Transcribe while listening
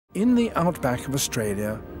In the outback of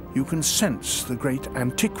Australia, you can sense the great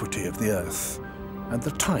antiquity of the Earth and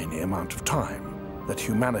the tiny amount of time that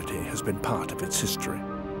humanity has been part of its history.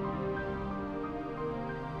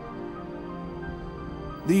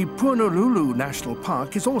 The Punalulu National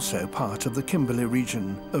Park is also part of the Kimberley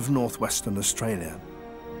region of northwestern Australia.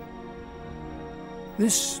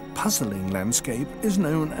 This puzzling landscape is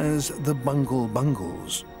known as the Bungle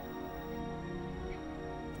Bungles.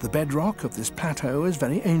 The bedrock of this plateau is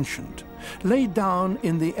very ancient, laid down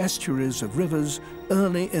in the estuaries of rivers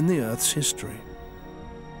early in the Earth's history.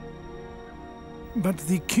 But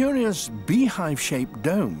the curious beehive-shaped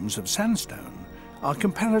domes of sandstone are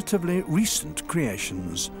comparatively recent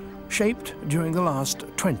creations, shaped during the last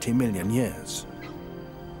 20 million years.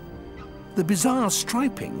 The bizarre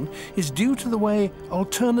striping is due to the way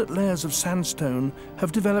alternate layers of sandstone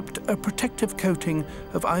have developed a protective coating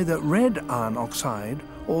of either red iron oxide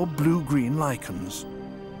or blue-green lichens.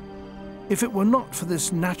 If it were not for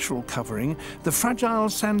this natural covering, the fragile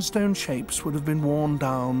sandstone shapes would have been worn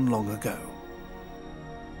down long ago.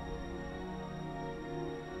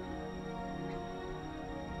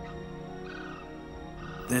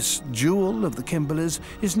 This jewel of the Kimberleys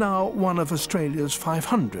is now one of Australia's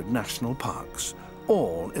 500 national parks,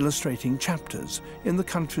 all illustrating chapters in the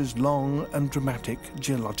country's long and dramatic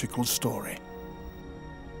geological story.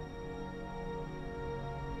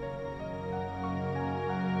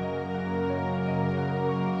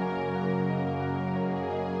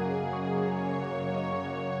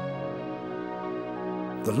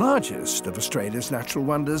 The largest of Australia's natural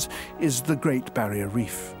wonders is the Great Barrier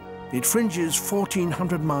Reef. It fringes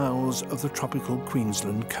 1,400 miles of the tropical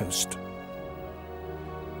Queensland coast.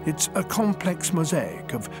 It's a complex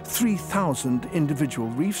mosaic of 3,000 individual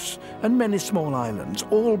reefs and many small islands,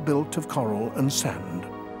 all built of coral and sand.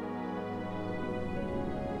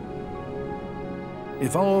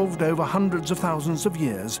 Evolved over hundreds of thousands of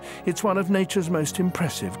years, it's one of nature's most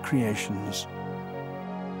impressive creations.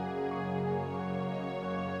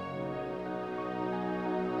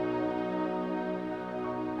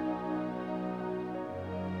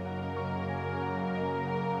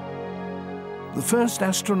 The first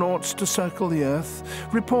astronauts to circle the Earth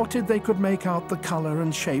reported they could make out the color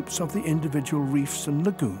and shapes of the individual reefs and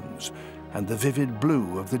lagoons, and the vivid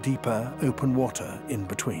blue of the deeper, open water in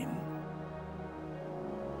between.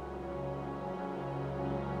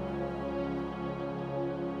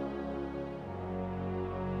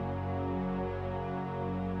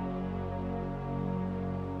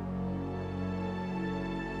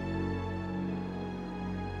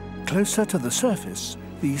 Closer to the surface,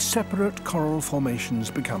 these separate coral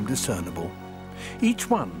formations become discernible. Each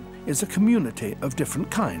one is a community of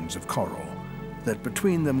different kinds of coral that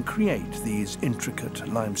between them create these intricate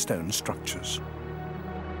limestone structures.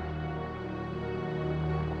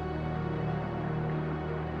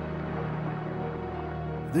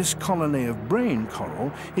 This colony of brain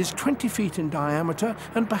coral is 20 feet in diameter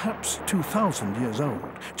and perhaps 2,000 years old,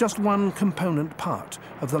 just one component part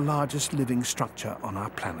of the largest living structure on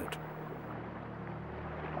our planet.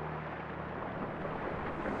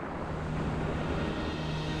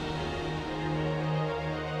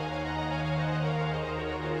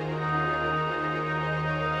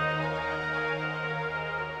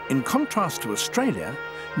 In contrast to Australia,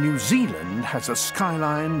 New Zealand has a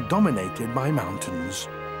skyline dominated by mountains.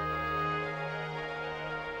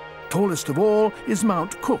 Tallest of all is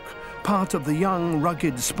Mount Cook, part of the young,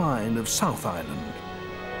 rugged spine of South Island.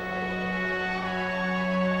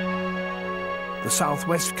 The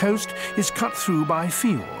southwest coast is cut through by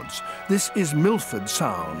fjords. This is Milford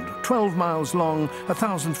Sound, 12 miles long,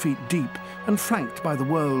 1,000 feet deep, and flanked by the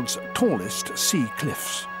world's tallest sea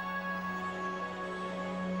cliffs.